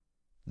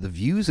The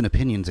views and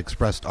opinions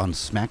expressed on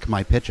Smack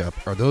My Pitch Up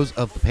are those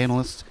of the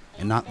panelists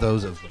and not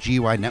those of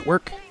GUI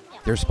Network,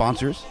 their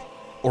sponsors,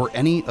 or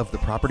any of the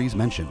properties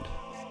mentioned.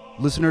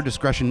 Listener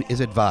discretion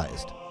is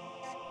advised.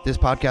 This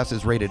podcast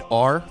is rated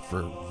R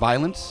for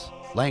violence,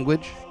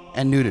 language,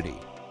 and nudity.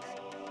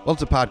 Well,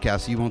 it's a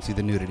podcast, so you won't see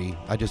the nudity.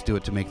 I just do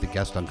it to make the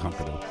guest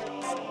uncomfortable.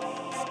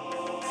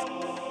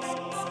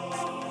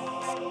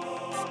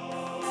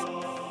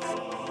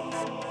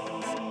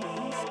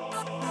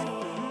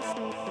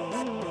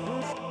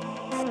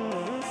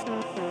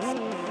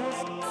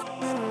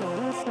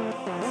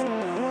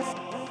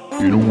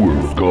 In a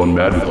world gone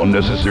mad with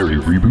unnecessary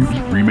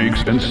reboots,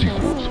 remakes, and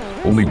sequels,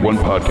 only one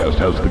podcast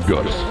has the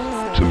guts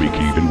to make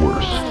it even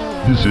worse.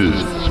 This is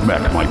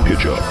Smack My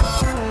Pitch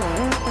Up.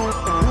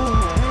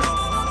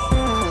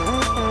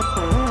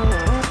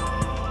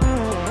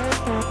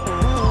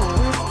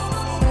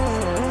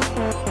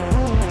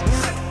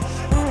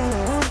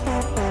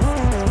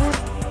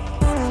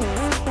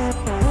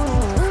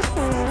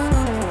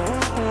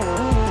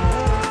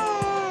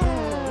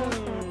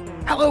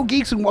 Hello,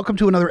 geeks, and welcome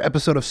to another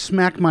episode of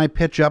Smack My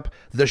Pitch Up,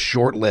 the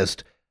short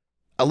list.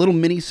 A little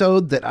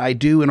mini-sode that I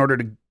do in order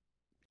to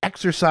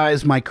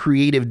exercise my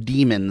creative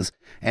demons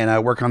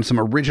and work on some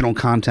original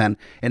content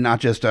and not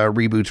just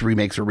reboots,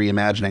 remakes, or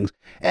reimaginings.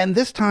 And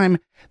this time,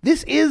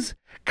 this is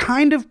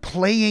kind of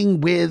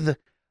playing with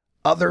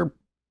other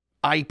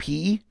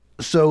IP,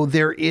 so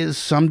there is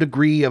some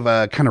degree of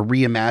a kind of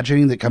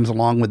reimagining that comes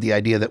along with the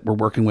idea that we're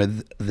working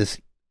with this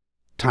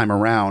time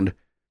around.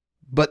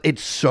 But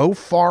it's so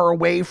far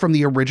away from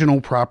the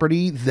original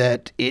property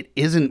that it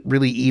isn't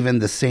really even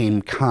the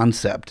same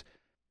concept.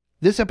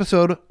 This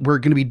episode, we're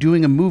going to be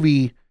doing a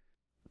movie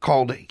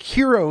called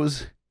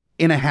Heroes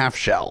in a Half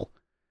Shell.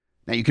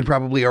 Now, you can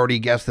probably already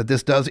guess that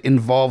this does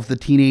involve the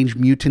Teenage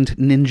Mutant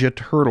Ninja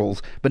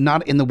Turtles, but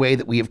not in the way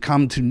that we have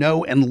come to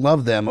know and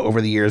love them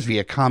over the years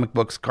via comic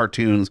books,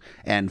 cartoons,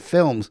 and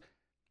films.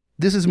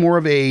 This is more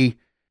of a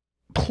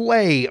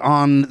play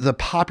on the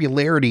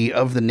popularity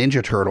of the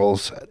Ninja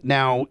Turtles.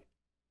 Now,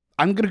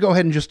 I'm going to go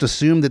ahead and just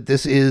assume that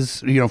this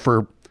is,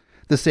 for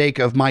the sake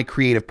of my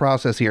creative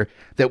process here,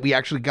 that we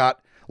actually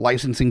got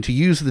licensing to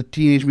use the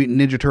Teenage Mutant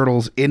Ninja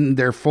Turtles in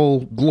their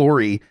full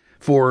glory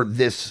for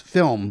this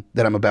film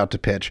that I'm about to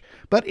pitch.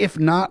 But if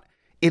not,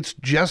 it's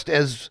just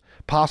as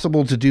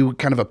possible to do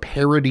kind of a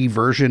parody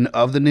version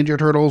of the Ninja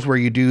Turtles where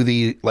you do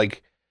the,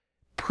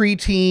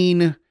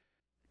 preteen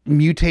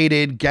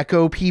mutated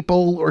gecko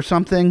people or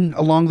something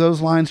along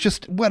those lines.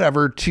 Just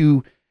whatever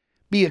to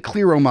be a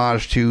clear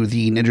homage to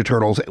the Ninja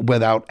Turtles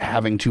without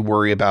having to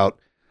worry about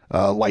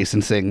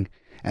licensing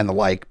and the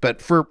like.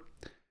 But for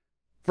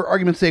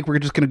argument's sake, we're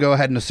just going to go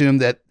ahead and assume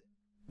that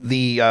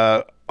the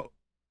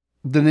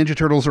Ninja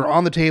Turtles are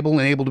on the table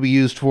and able to be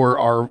used for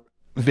our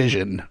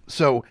vision.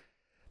 So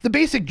the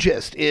basic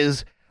gist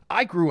is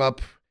I grew up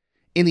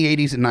in the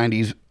 80s and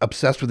 90s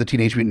obsessed with the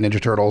Teenage Mutant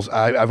Ninja Turtles.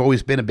 I've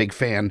always been a big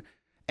fan.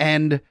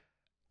 And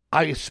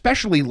I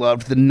especially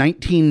loved the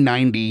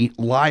 1990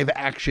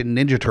 live-action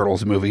Ninja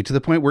Turtles movie to the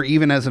point where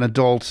even as an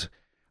adult,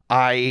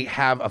 I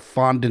have a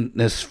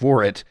fondness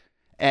for it.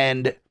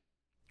 And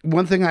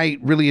one thing I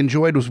really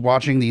enjoyed was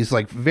watching these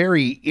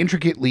very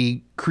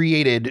intricately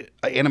created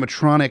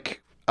animatronic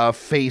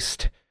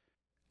faced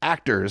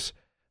actors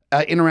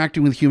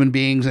interacting with human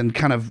beings and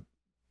kind of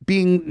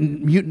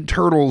being mutant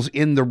turtles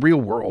in the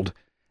real world.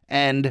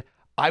 And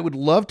I would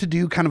love to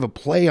do kind of a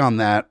play on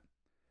that,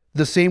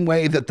 the same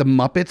way that the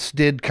Muppets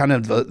did kind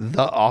of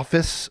the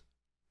Office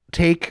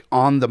take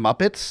on the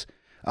Muppets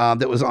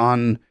that was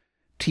on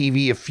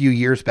TV a few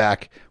years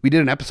back. We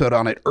did an episode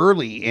on it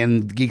early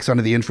in Geeks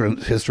Under the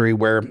Influence history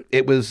where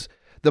it was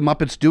the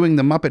Muppets doing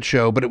the Muppet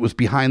Show, but it was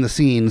behind the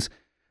scenes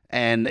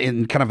and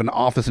in kind of an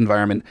office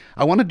environment.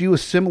 I want to do a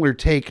similar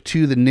take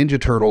to the Ninja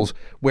Turtles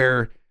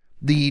where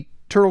the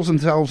turtles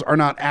themselves are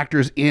not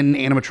actors in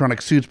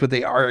animatronic suits, but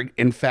they are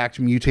in fact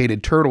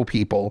mutated turtle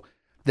people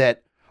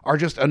that are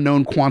just a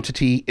known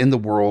quantity in the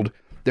world.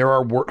 There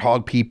are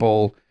warthog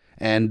people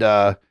and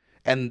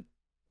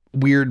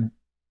weird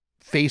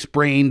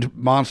face-brained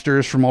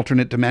monsters from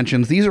alternate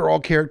dimensions. These are all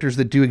characters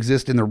that do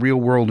exist in the real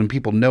world and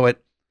people know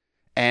it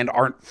and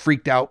aren't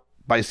freaked out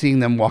by seeing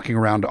them walking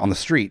around on the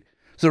street.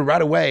 So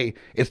right away,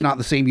 it's not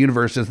the same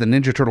universe as the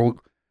Ninja Turtle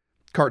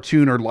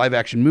cartoon or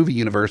live-action movie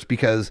universe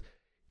because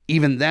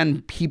even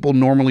then, people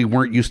normally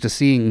weren't used to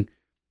seeing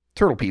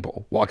turtle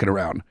people walking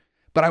around.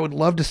 But I would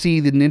love to see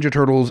the Ninja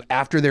Turtles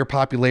after their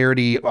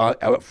popularity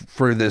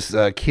for this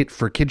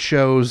for kid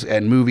shows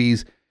and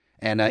movies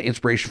and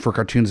inspiration for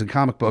cartoons and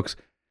comic books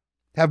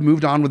have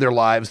moved on with their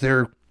lives.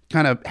 They're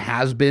kind of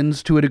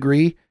has-beens to a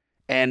degree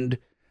and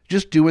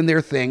just doing their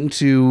thing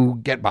to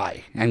get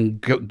by and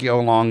go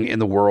along in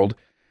the world.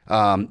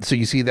 So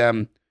you see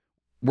them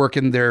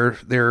working their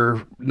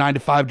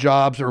 9-to-5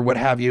 jobs or what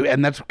have you,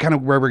 and that's kind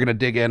of where we're going to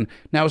dig in.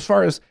 Now, as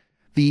far as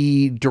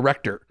the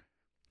director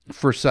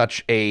for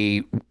such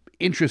a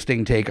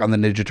interesting take on the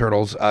Ninja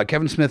Turtles,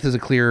 Kevin Smith is a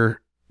clear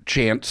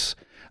chance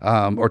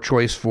or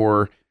choice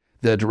for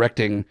the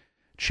directing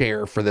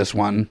chair for this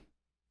one.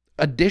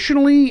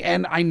 Additionally,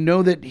 and I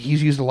know that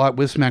he's used a lot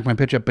with Smack My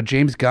Pitch Up, but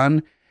James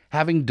Gunn,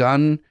 having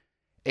done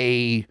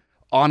a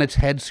on its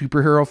head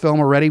superhero film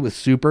already with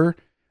Super,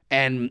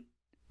 and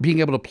being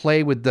able to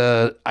play with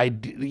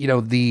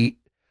the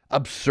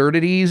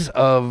absurdities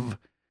of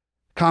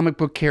comic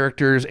book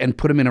characters and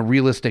put them in a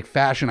realistic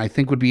fashion, I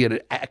think would be an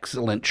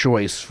excellent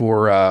choice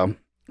for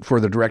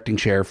the directing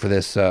chair for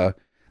this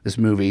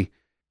movie.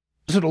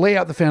 So to lay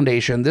out the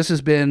foundation, this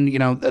has been,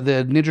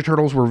 the Ninja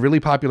Turtles were really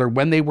popular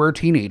when they were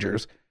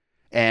teenagers,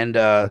 and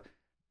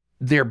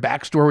their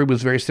backstory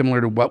was very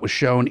similar to what was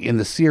shown in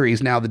the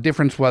series. Now, the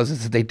difference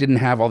was that they didn't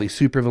have all these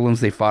supervillains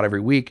they fought every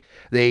week.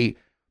 They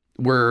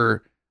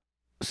were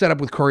set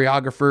up with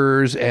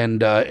choreographers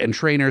and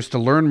trainers to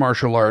learn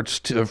martial arts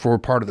for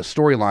part of the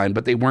storyline,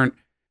 but they weren't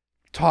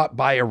taught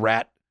by a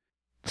rat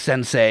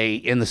sensei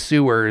in the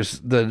sewers,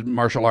 the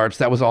martial arts.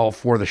 That was all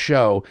for the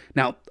show.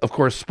 Now, of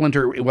course,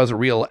 Splinter, it was a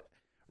real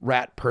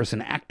rat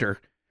person actor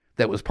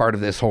that was part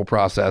of this whole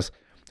process,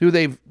 who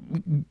they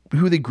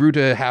grew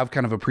to have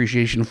kind of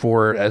appreciation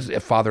for as a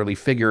fatherly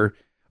figure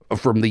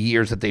from the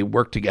years that they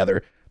worked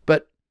together.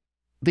 But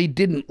they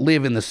didn't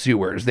live in the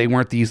sewers. They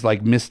weren't these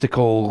like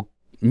mystical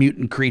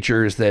mutant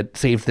creatures that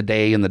saved the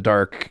day in the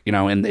dark,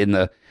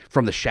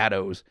 from the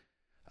shadows.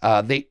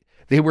 They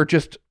were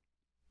just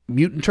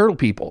mutant turtle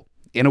people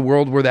in a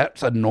world where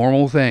that's a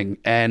normal thing.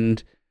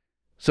 And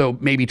so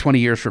maybe 20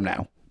 years from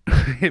now,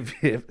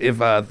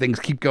 if things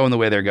keep going the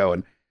way they're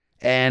going.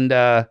 And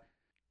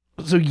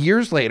so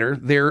years later,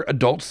 they're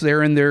adults.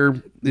 They're in their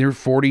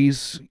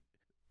 40s,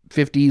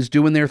 50s,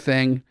 doing their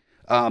thing.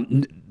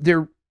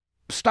 They're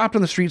stopped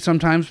on the street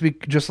sometimes,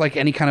 just like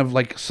any kind of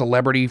like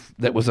celebrity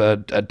that was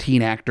a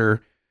teen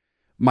actor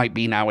might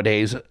be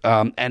nowadays.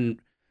 And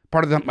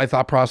part of my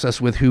thought process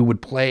with who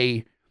would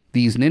play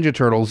these Ninja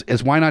Turtles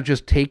is why not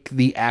just take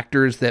the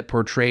actors that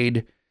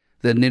portrayed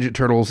the Ninja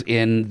Turtles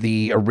in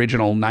the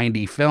original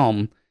 90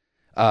 film,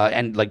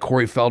 and like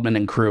Corey Feldman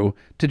and crew,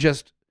 to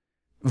just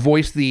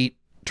voice the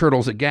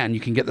Turtles again. You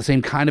can get the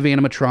same kind of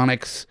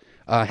animatronics,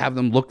 have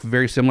them look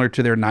very similar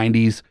to their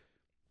 90s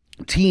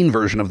teen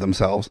version of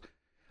themselves,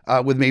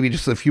 with maybe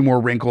just a few more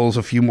wrinkles,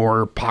 a few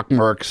more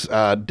pockmarks,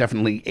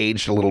 definitely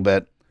aged a little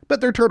bit.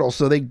 But they're turtles,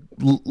 so they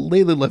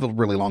live a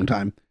really long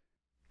time.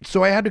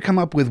 So I had to come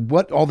up with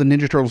what all the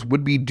Ninja Turtles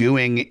would be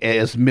doing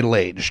as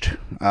middle-aged.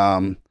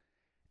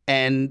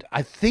 And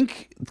I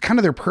think kind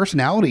of their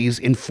personalities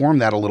inform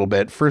that a little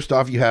bit. First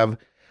off, you have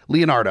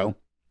Leonardo,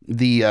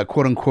 the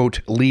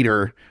quote-unquote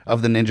leader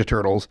of the Ninja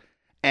Turtles.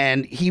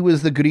 And he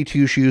was the goody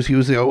two-shoes. He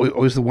was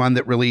always the one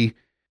that really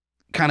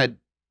kind of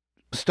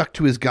stuck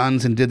to his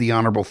guns and did the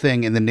honorable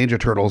thing in the Ninja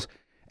Turtles.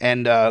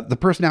 And the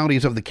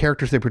personalities of the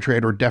characters they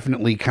portrayed were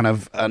definitely kind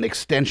of an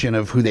extension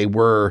of who they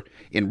were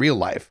in real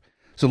life.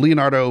 So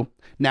Leonardo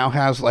now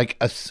has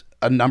like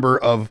a number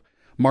of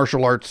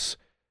martial arts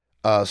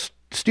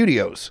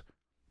studios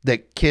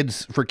that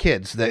kids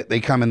that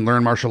they come and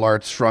learn martial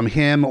arts from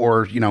him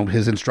or,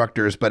 his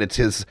instructors, but it's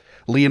his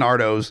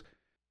Leonardo's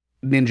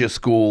ninja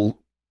school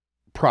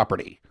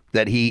property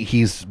that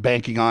he's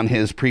banking on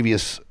his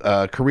previous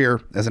career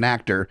as an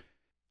actor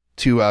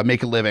to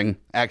make a living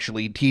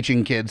actually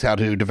teaching kids how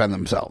to defend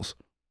themselves.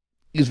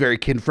 He's very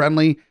kid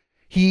friendly.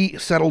 He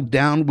settled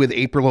down with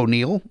April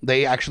O'Neil.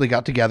 They actually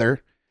got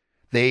together.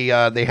 They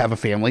have a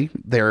family.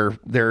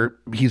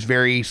 He's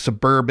very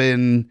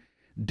suburban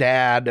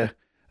dad,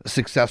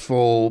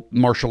 successful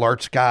martial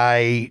arts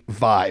guy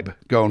vibe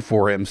going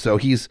for him. So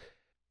he's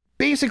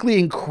basically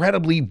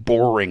incredibly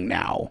boring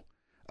now.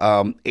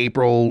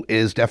 April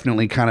is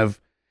definitely kind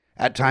of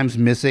at times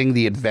missing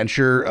the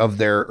adventure of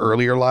their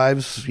earlier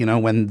lives,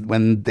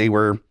 when they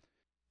were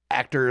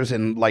actors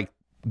and like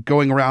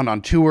going around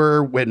on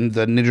tour, when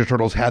the Ninja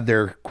Turtles had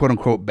their quote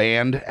unquote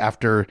band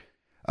after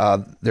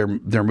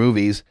their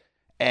movies.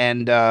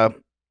 And now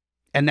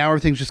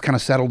everything's just kind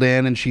of settled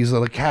in and she's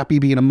like happy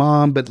being a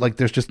mom, but like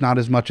there's just not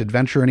as much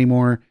adventure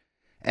anymore.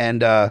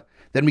 And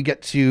then we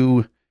get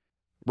to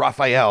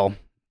Raphael,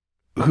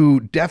 who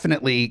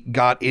definitely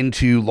got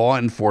into law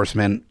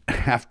enforcement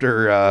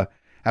after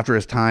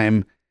his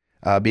time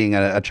being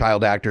a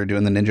child actor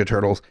doing the Ninja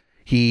Turtles.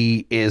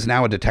 He is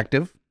now a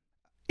detective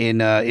in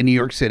New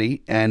York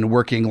City and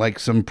working like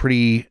some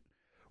pretty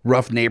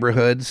rough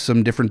neighborhoods,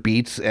 some different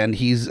beats, and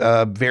he's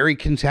very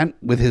content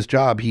with his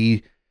job.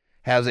 He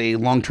has a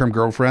long-term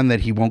girlfriend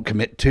that he won't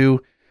commit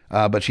to,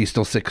 but she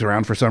still sticks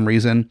around for some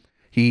reason.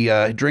 He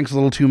drinks a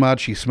little too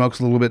much. He smokes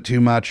a little bit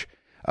too much.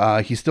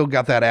 He's still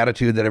got that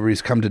attitude that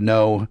everybody's come to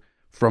know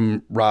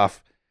from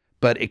Raph,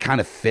 but it kind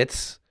of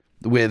fits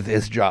with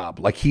his job.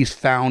 Like he's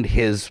found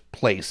his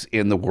place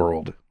in the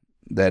world,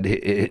 that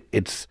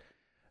it's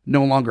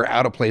no longer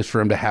out of place for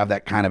him to have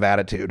that kind of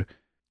attitude.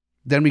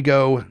 Then we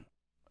go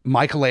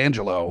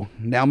Michelangelo.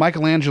 Now,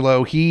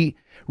 Michelangelo, he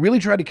really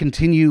tried to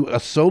continue a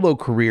solo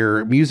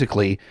career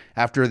musically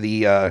after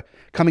the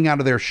coming out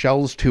of their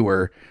Shells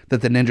tour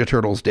that the Ninja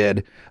Turtles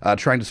did,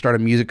 trying to start a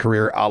music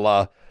career a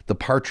la the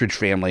Partridge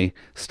Family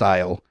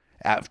style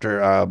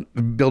after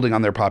building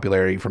on their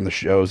popularity from the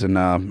shows and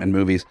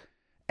movies.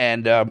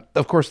 And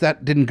of course,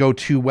 that didn't go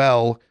too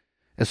well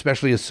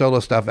especially his solo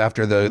stuff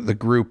after the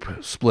group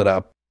split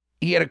up.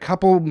 He had a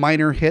couple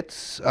minor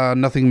hits,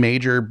 nothing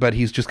major, but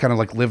he's just kind of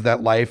like lived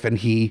that life, and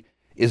he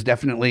is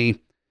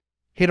definitely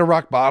hit a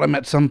rock bottom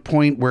at some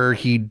point where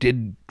he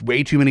did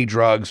way too many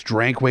drugs,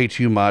 drank way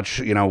too much,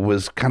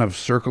 was kind of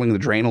circling the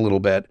drain a little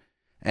bit.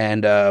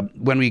 And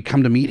when we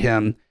come to meet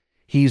him,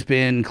 he's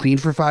been clean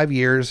for 5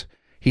 years.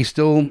 He's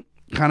still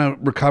kind of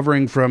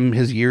recovering from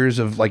his years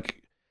of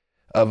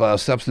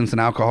substance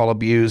and alcohol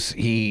abuse.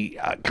 He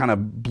kind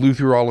of blew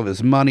through all of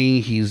his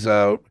money. He's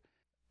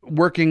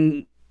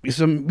working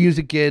some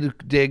music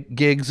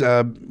gigs,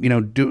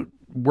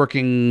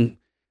 working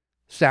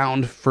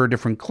sound for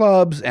different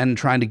clubs and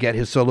trying to get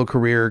his solo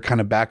career kind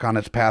of back on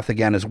its path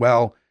again as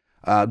well.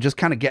 Just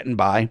kind of getting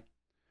by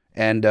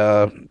and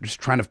just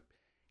trying to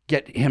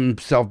get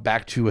himself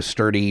back to a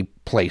sturdy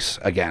place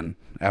again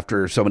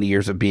after so many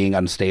years of being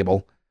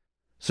unstable.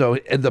 So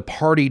the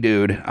party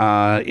dude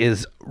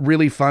is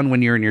really fun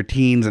when you're in your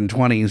teens and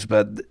 20s,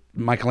 but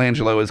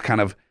Michelangelo is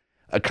kind of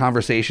a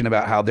conversation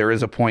about how there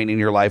is a point in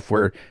your life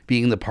where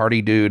being the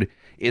party dude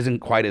isn't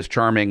quite as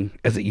charming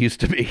as it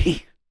used to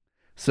be.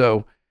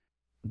 So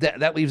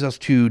that leaves us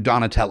to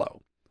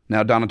Donatello.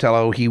 Now,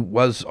 Donatello, he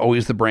was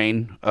always the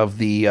brain of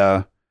the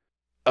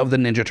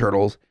Ninja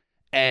Turtles,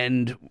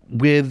 and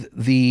with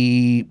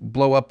the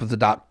blow up of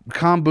the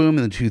 .com boom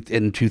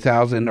in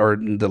 2000 or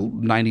in the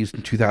 90s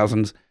and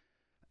 2000s,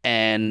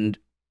 and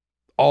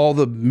all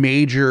the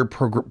major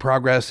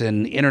progress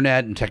in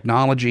internet and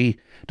technology,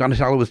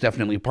 Donatello was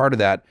definitely part of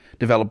that,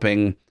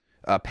 developing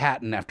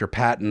patent after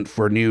patent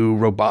for new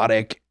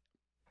robotic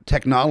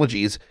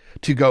technologies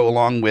to go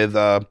along with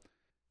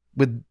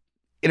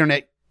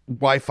internet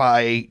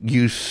Wi-Fi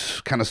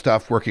use kind of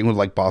stuff, working with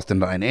like Boston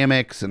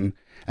Dynamics and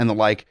the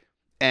like.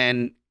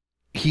 And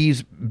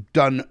he's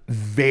done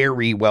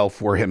very well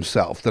for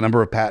himself. The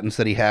number of patents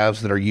that he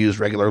has that are used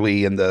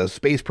regularly in the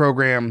space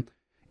program,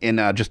 in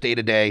just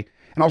day-to-day,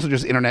 and also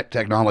just internet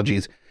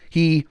technologies.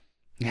 He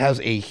has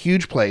a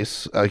huge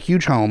place, a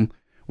huge home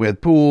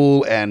with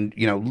pool and,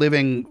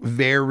 living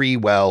very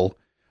well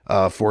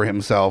for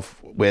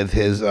himself with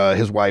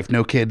his wife.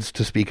 No kids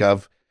to speak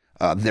of.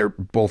 They're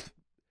both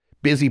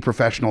busy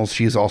professionals.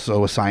 She's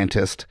also a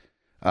scientist.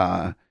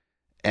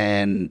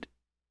 And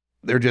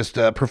they're just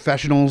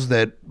professionals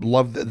that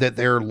love that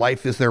their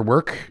life is their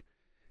work.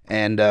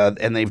 And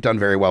they've done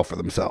very well for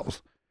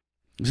themselves.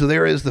 So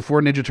there is the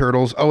 4 Ninja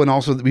Turtles. Oh, and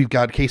also we've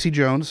got Casey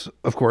Jones,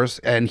 of course,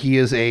 and he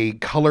is a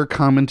color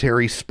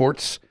commentary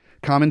sports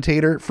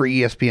commentator for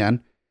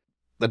ESPN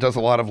that does a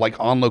lot of like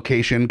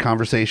on-location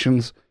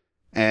conversations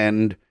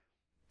and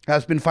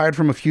has been fired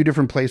from a few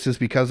different places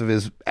because of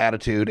his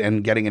attitude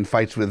and getting in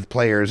fights with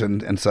players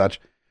and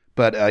such.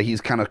 But he's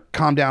kind of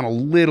calmed down a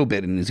little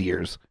bit in his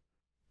years.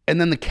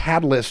 And then the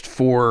catalyst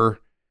for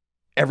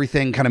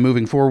everything kind of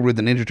moving forward with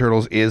the Ninja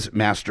Turtles is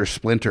Master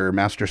Splinter.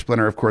 Master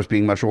Splinter, of course,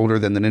 being much older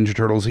than the Ninja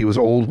Turtles. He was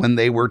old when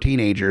they were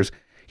teenagers.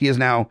 He is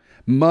now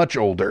much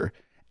older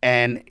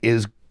and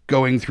is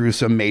going through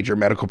some major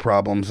medical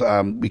problems.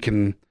 We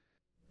can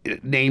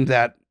name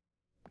that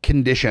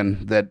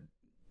condition that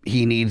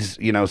he needs,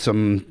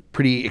 some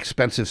pretty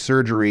expensive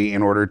surgery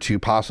in order to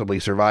possibly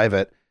survive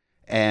it.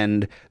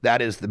 And that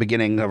is the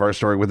beginning of our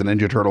story with the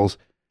Ninja Turtles,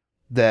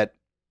 that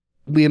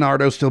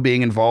Leonardo still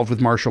being involved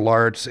with martial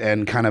arts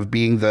and kind of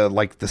being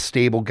the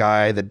stable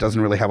guy that doesn't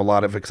really have a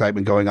lot of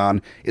excitement going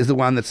on is the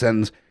one that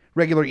sends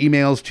regular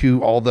emails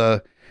to all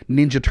the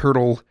Ninja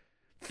Turtle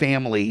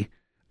family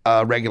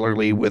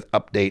regularly with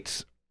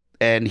updates.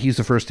 And he's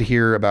the first to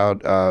hear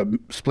about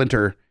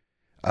Splinter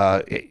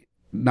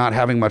not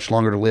having much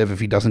longer to live if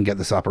he doesn't get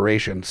this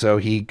operation. So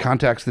he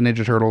contacts the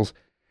Ninja Turtles.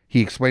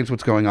 He explains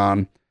what's going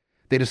on.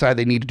 They decide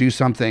they need to do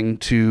something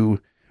to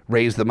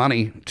raise the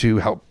money to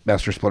help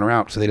Master Splinter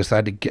out. So they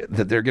decide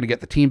that they're going to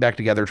get the team back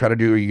together, try to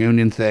do a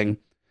reunion thing.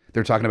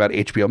 They're talking about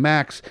HBO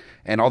Max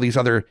and all these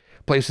other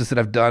places that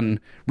have done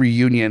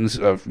reunions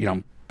of,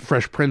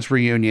 Fresh Prince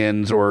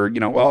reunions or,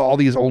 all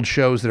these old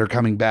shows that are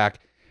coming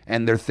back.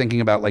 And they're thinking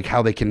about like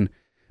how they can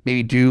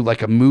maybe do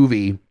like a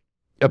movie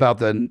about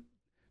the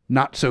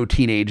not so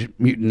teenage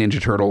Mutant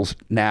Ninja Turtles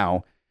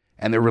now.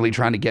 And they're really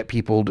trying to get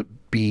people to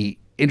be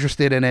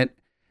interested in it.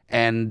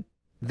 And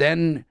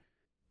then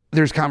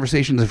there's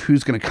conversations of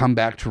who's going to come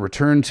back to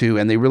return to,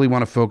 and they really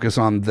want to focus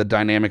on the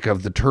dynamic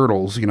of the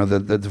Turtles,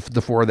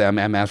 the 4 of them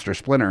and Master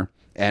Splinter,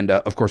 and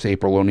of course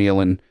April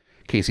O'Neil and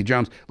Casey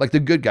Jones, like the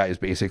good guys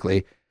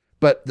basically.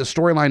 But the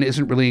storyline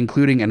isn't really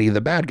including any of the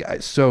bad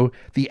guys. So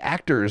the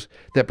actors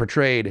that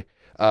portrayed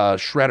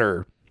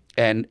Shredder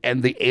and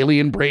the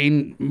alien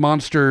brain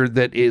monster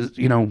that is,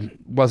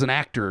 was an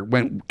actor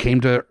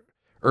came to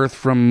Earth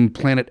from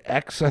Planet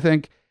X, I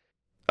think.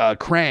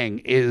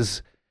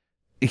 Krang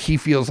he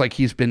feels like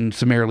he's been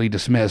summarily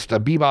dismissed.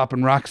 Bebop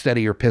and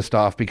Rocksteady are pissed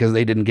off because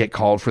they didn't get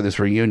called for this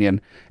reunion.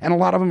 And a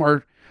lot of them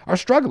are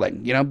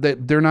struggling.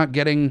 They're not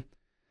getting,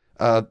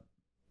 they're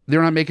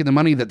not making the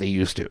money that they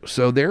used to.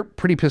 So they're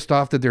pretty pissed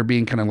off that they're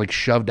being kind of like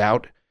shoved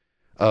out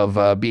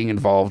of being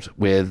involved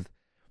with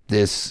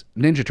this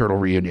Ninja Turtle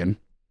reunion.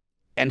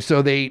 And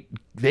so they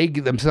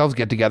themselves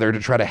get together to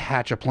try to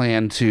hatch a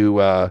plan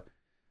to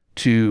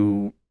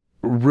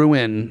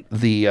ruin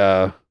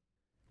the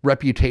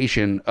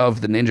reputation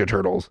of the Ninja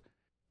Turtles.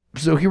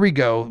 So here we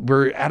go.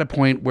 We're at a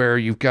point where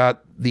you've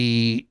got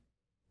the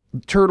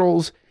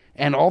Turtles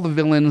and all the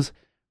villains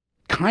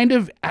kind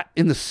of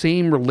in the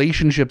same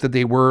relationship that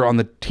they were on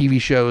the TV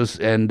shows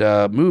and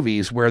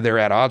movies, where they're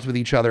at odds with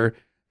each other.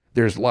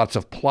 There's lots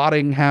of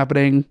plotting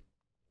happening.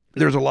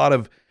 There's a lot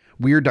of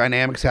weird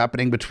dynamics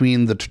happening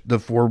between the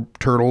four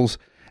turtles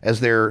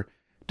as they're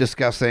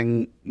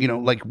discussing,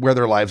 like where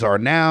their lives are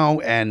now.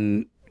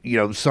 And,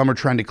 some are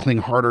trying to cling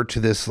harder to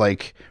this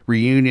like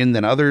reunion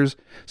than others.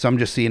 Some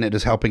just seeing it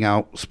as helping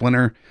out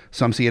Splinter.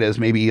 Some see it as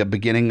maybe a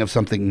beginning of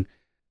something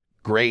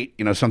great,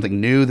 something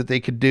new that they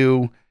could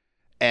do.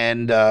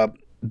 And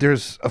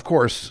there's, of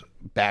course,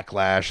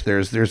 backlash.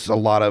 There's a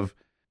lot of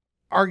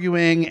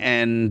arguing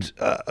and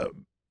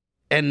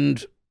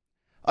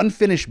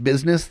unfinished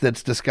business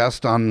that's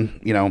discussed on,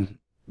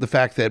 the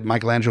fact that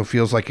Michelangelo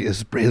feels like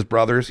his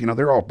brothers,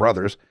 they're all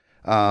brothers,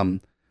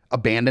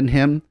 abandoned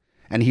him,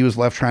 and he was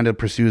left trying to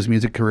pursue his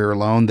music career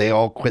alone. They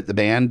all quit the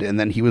band, and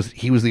then he was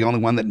the only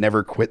one that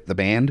never quit the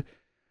band.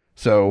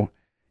 So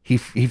he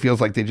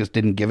feels like they just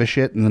didn't give a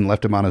shit and then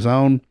left him on his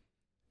own.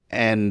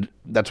 And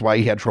that's why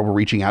he had trouble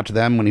reaching out to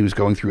them when he was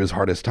going through his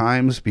hardest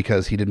times,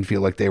 because he didn't feel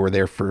like they were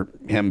there for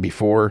him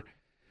before.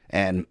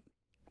 And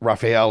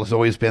Raphael has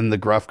always been the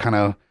gruff, kind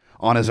of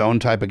on his own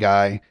type of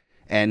guy.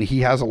 And he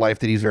has a life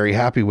that he's very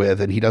happy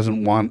with, and he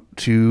doesn't want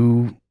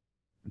to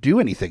do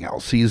anything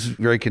else. He's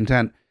very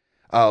content.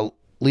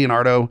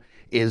 Leonardo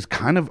is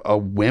kind of a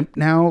wimp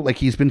now. Like,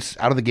 he's been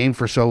out of the game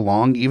for so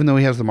long, even though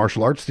he has the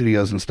martial arts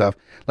studios and stuff.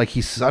 Like,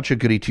 he's such a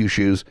goody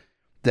two-shoes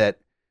that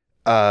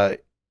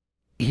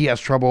he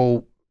has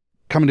trouble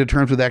coming to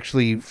terms with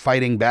actually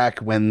fighting back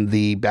when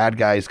the bad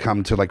guys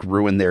come to like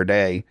ruin their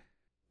day.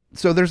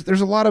 So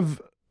there's a lot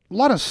of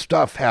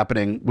stuff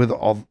happening with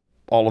all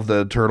of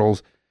the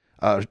turtles.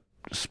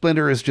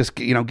 Splinter is just,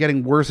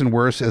 getting worse and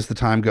worse as the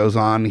time goes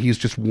on. He's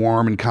just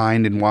warm and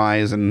kind and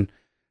wise and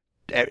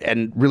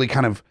really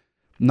kind of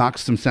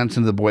knocks some sense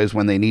into the boys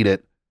when they need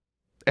it.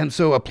 And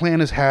so a plan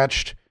is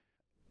hatched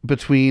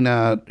between,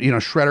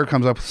 Shredder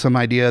comes up with some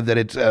idea that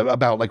it's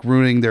about like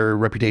ruining their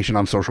reputation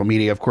on social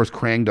media. Of course,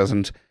 Krang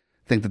doesn't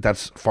think that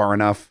that's far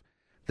enough,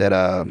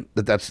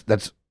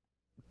 that's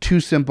too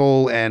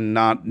simple and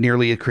not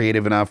nearly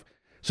creative enough.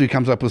 So he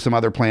comes up with some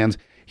other plans.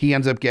 He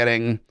ends up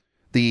getting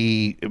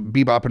the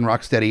Bebop and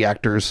Rocksteady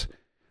actors,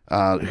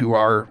 who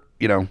are,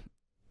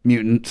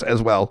 mutants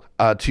as well,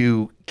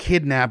 to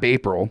kidnap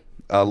April,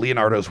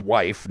 Leonardo's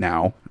wife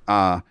now,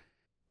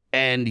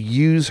 and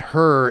use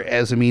her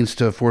as a means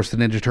to force the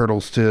Ninja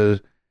Turtles to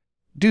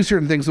do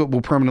certain things that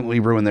will permanently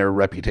ruin their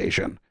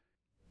reputation.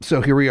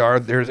 So here we are.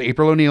 There's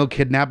April O'Neil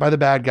kidnapped by the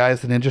bad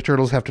guys. The Ninja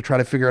Turtles have to try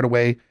to figure out a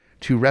way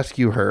to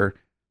rescue her,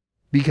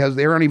 because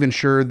they aren't even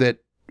sure that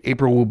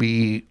April will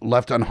be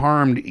left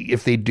unharmed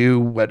if they do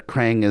what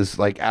Krang is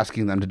like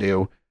asking them to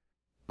do.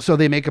 So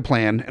they make a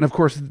plan. And of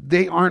course,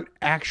 they aren't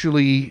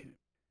actually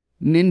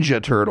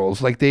Ninja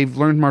Turtles. Like, they've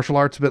learned martial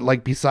arts, but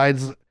like,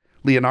 besides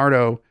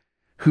Leonardo,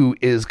 who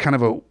is kind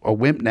of a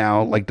wimp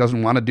now, like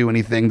doesn't want to do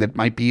anything that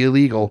might be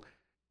illegal,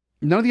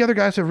 none of the other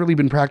guys have really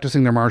been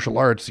practicing their martial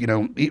arts.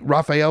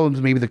 Raphael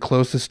is maybe the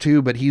closest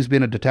to, but he's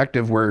been a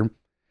detective where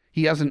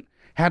he hasn't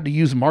had to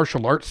use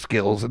martial arts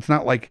skills. It's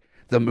not like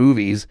the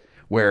movies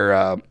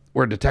where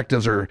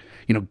detectives are,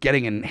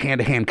 getting in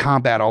hand-to-hand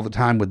combat all the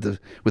time with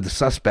the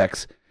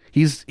suspects.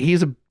 He's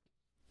a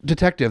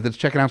detective that's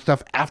checking out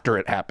stuff after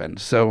it happened.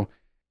 So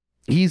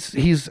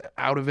he's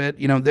out of it.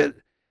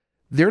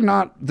 They're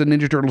not the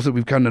Ninja Turtles that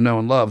we've come to know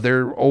and love.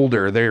 They're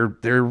older.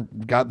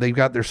 They've got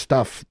their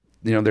stuff,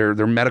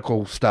 their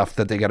medical stuff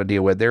that they got to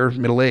deal with. They're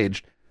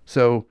middle-aged.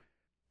 So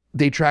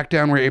they track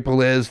down where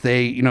April is.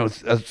 They,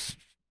 a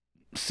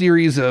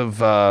series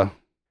of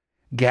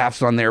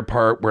gaffes on their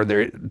part where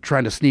they're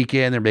trying to sneak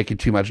in. They're making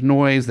too much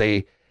noise.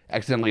 They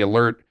accidentally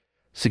alert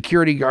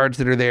security guards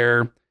that are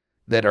there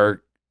that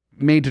are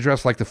made to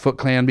dress like the Foot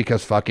Clan,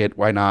 because fuck it,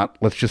 why not?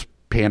 Let's just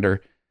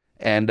pander.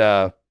 And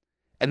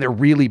they're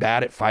really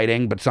bad at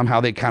fighting, but somehow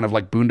they kind of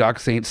like Boondock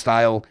Saints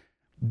style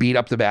beat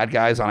up the bad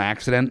guys on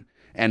accident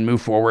and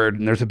move forward.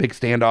 And there's a big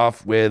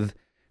standoff with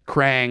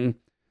Krang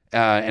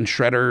and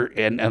Shredder,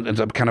 and ends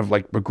up kind of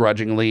like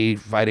begrudgingly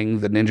fighting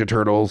the Ninja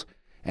Turtles.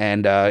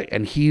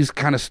 And he's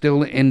kind of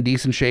still in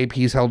decent shape.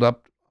 He's held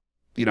up,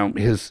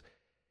 his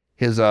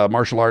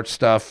martial arts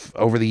stuff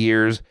over the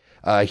years.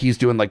 He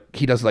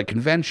does like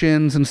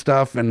conventions and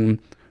stuff, and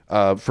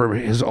for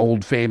his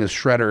old fame as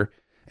Shredder.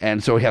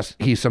 And so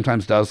he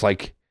sometimes does,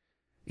 like,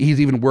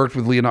 he's even worked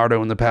with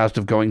Leonardo in the past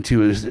of going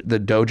to the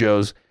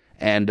dojos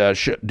and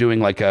doing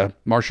like a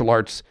martial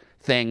arts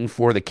thing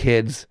for the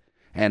kids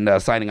and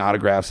signing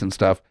autographs and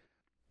stuff.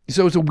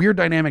 So it's a weird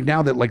dynamic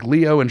now that like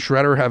Leo and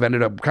Shredder have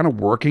ended up kind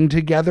of working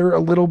together a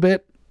little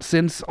bit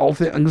since all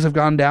things have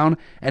gone down.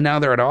 And now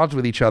they're at odds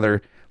with each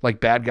other, like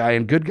bad guy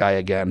and good guy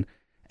again.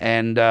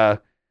 And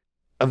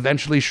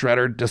eventually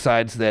Shredder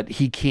decides that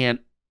he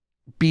can't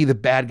be the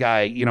bad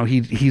guy. You know,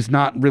 he's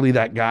not really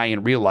that guy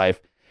in real life.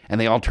 And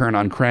they all turn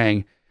on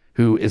Krang,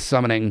 who is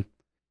summoning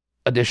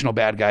additional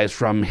bad guys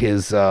from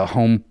his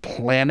home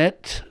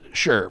planet.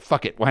 Sure,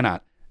 fuck it, why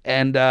not?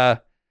 And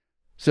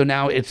so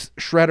now it's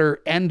Shredder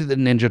and the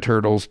Ninja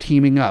Turtles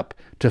teaming up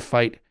to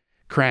fight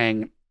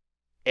Krang.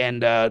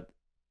 And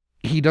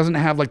he doesn't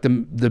have like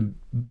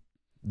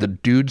the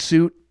dude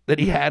suit that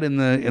he had in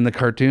the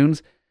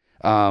cartoons,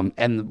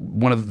 and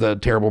one of the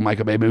terrible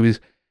Michael Bay movies,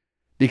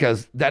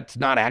 because that's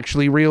not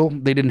actually real.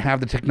 They didn't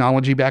have the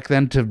technology back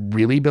then to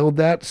really build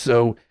that.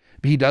 So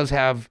he does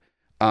have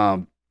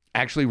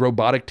actually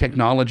robotic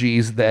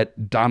technologies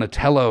that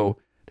Donatello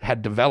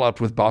had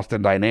developed with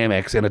Boston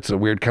Dynamics, and it's a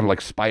weird kind of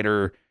like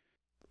spider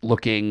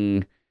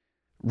looking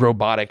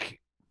robotic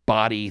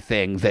body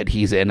thing that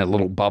he's in a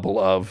little bubble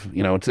of.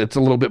 You know, it's a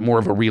little bit more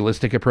of a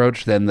realistic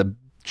approach than the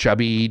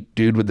chubby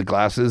dude with the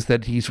glasses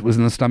that he was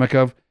in the stomach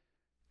of.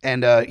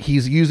 And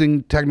he's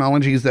using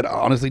technologies that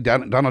honestly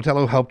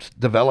Donatello helped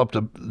develop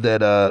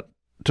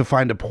to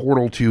find a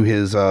portal to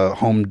his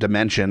home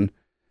dimension,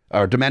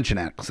 or Dimension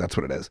X, that's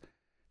what it is.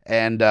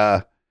 And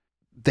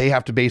they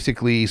have to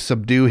basically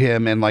subdue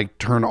him and like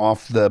turn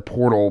off the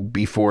portal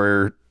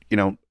before, you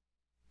know,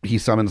 he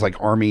summons like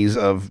armies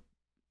of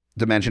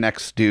Dimension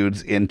X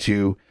dudes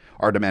into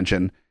our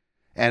dimension.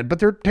 But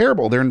they're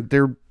terrible.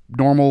 They're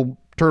normal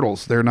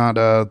turtles. They're not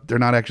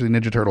actually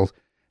Ninja Turtles.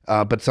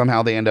 But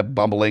somehow they end up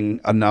bumbling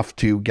enough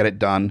to get it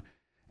done.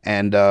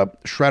 And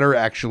Shredder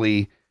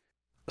actually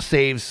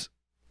saves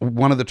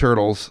one of the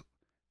turtles.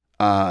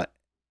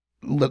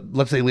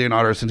 Let's say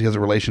Leonardo, since he has a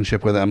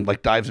relationship with him,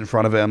 like dives in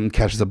front of him,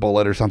 catches a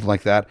bullet or something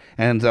like that,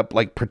 and ends up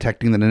like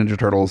protecting the Ninja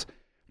Turtles.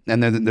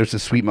 And then there's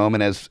this sweet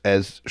moment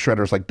as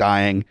Shredder's like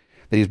dying,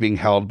 that he's being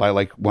held by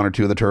like one or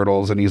two of the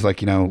turtles, and he's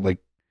like, you know, like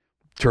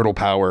turtle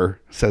power,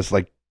 says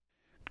like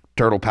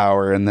turtle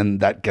power, and then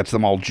that gets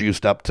them all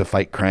juiced up to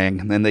fight Krang,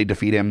 and then they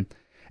defeat him,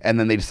 and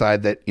then they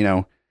decide that, you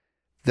know,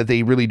 that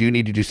they really do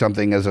need to do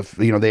something as a,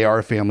 you know, they are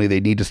a family, they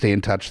need to stay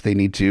in touch, they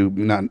need to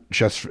not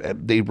just,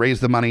 they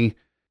raise the money.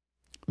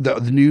 The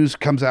news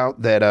comes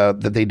out that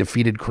that they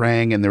defeated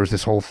Krang, and there was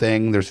this whole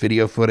thing, there's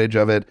video footage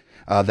of it,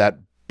 that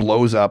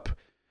blows up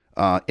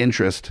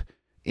interest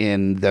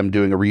in them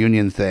doing a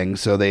reunion thing.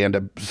 So they end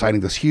up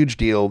signing this huge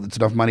deal. It's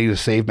enough money to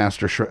save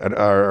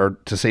or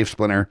to save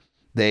Splinter.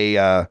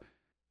 They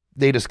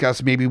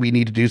discuss maybe we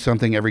need to do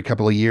something every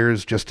couple of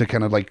years just to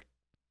kind of like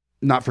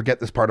not forget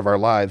this part of our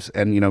lives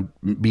and, you know,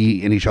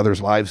 be in each other's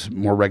lives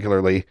more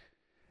regularly.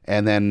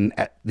 And then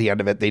at the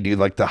end of it, they do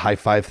like the high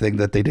five thing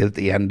that they did at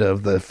the end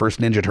of the first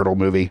Ninja Turtle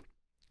movie.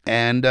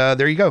 And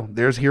there you go.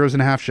 There's Heroes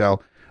in a Half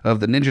Shell of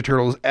the Ninja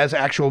Turtles as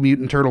actual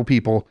mutant turtle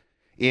people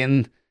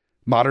in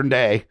modern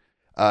day,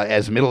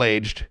 as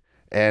middle-aged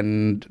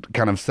and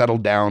kind of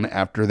settled down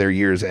after their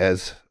years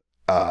as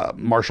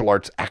martial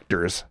arts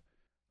actors.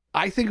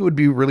 I think it would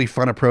be a really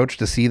fun approach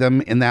to see them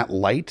in that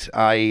light.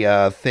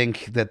 I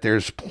think that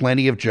there's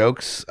plenty of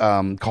jokes,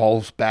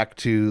 calls back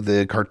to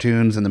the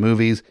cartoons and the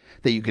movies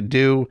that you could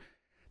do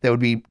that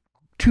would be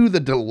to the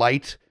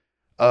delight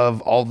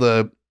of all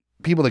the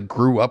people that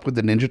grew up with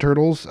the Ninja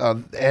Turtles.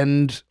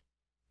 And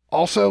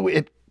also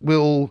it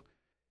will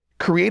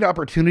create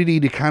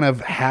opportunity to kind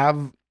of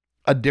have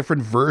a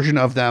different version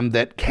of them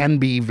that can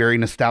be very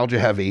nostalgia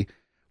heavy.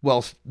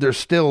 Well, there's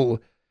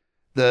still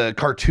the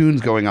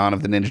cartoons going on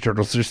of the Ninja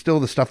Turtles. There's still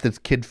the stuff that's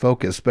kid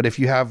focused. But if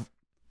you have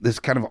this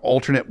kind of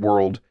alternate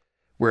world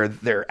where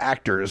they're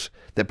actors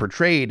that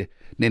portrayed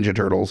Ninja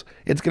Turtles,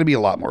 it's going to be a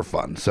lot more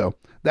fun. So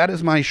that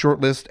is my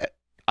shortlist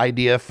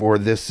idea for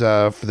this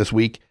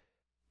week.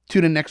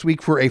 Tune in next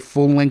week for a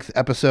full-length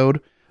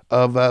episode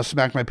of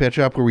Smack My Pitch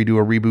Up, where we do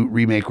a reboot,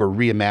 remake, or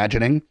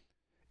reimagining.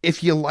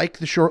 If you like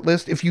the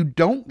shortlist, if you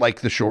don't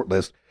like the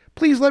shortlist,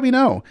 please let me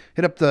know.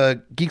 Hit up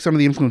the Geeks Under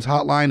the Influence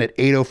hotline at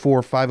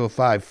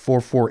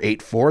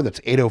 804-505-4484.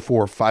 That's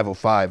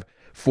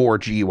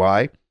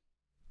 804-505-4GUI.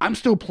 I'm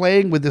still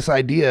playing with this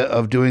idea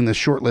of doing the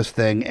shortlist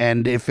thing,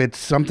 and if it's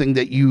something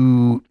that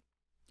you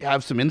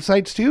have some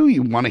insights to,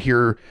 you want to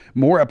hear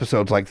more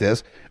episodes like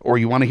this, or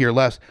you want to hear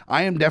less,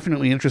 I am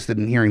definitely interested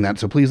in hearing that,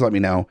 so please let me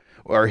know.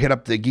 Or hit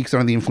up the Geeks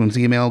Under the Influence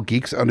email,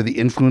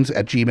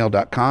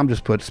 geeksundertheinfluence@gmail.com.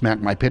 Just put Smack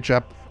My Pitch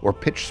Up or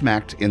Pitch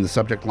Smacked in the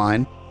subject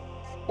line.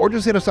 Or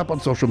just hit us up on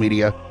social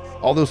media.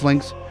 All those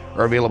links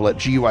are available at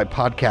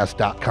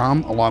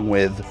guipodcast.com, along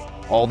with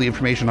all the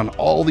information on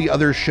all the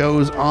other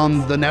shows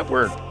on the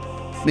network.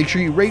 Make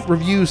sure you rate,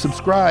 review,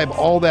 subscribe,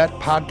 all that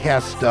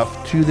podcast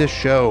stuff to this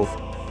show.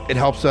 It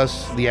helps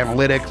us, the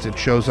analytics, it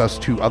shows us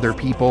to other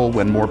people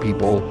when more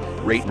people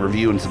rate and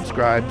review and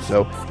subscribe.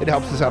 So it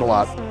helps us out a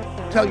lot.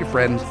 Tell your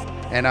friends,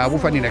 and we'll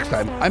find you next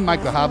time. I'm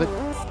Mike the Hobbit,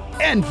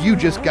 and you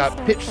just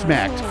got pitch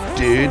smacked,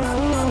 dude.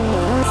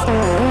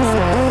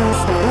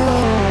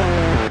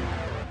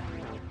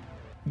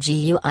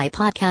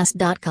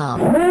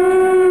 GUIPodcast.com.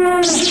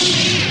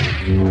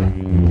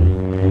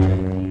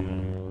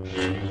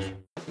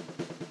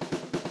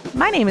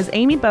 My name is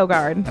Amy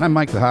Bogard. And I'm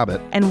Mike the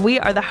Hobbit. And we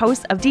are the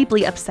hosts of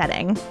Deeply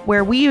Upsetting,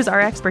 where we use our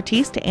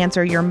expertise to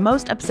answer your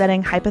most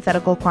upsetting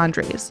hypothetical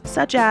quandaries,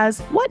 such as,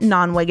 what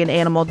non-winged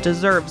animal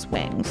deserves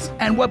wings?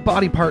 And what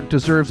body part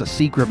deserves a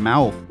secret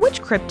mouth?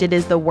 Which cryptid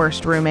is the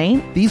worst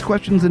roommate? These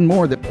questions and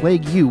more that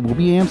plague you will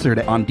be answered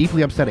on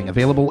Deeply Upsetting,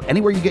 available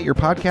anywhere you get your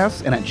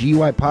podcasts and at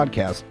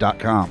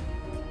GUIPodcast.com.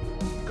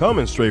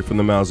 Coming straight from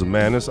the mouths of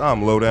madness,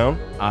 I'm Lowdown.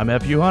 I'm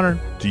F.U. Hunter.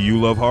 Do you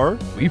love horror?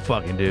 We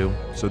fucking do.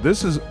 So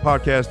this is a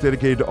podcast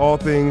dedicated to all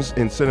things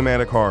in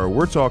cinematic horror.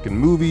 We're talking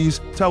movies,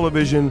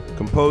 television,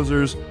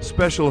 composers,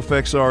 special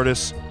effects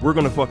artists. We're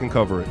going to fucking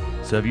cover it.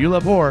 So if you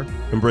love horror,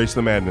 embrace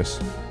the madness.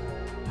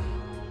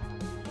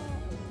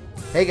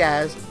 Hey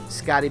guys,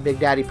 Scotty Big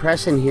Daddy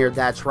Preston here.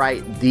 That's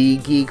right, the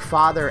Geek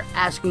Father,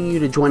 asking you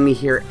to join me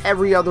here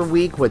every other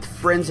week with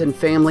friends and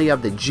family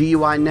of the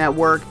GUI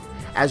Network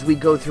as we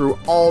go through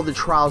all the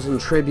trials and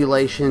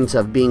tribulations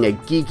of being a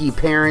geeky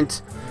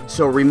parent.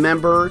 So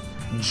remember,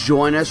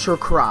 join us or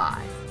cry.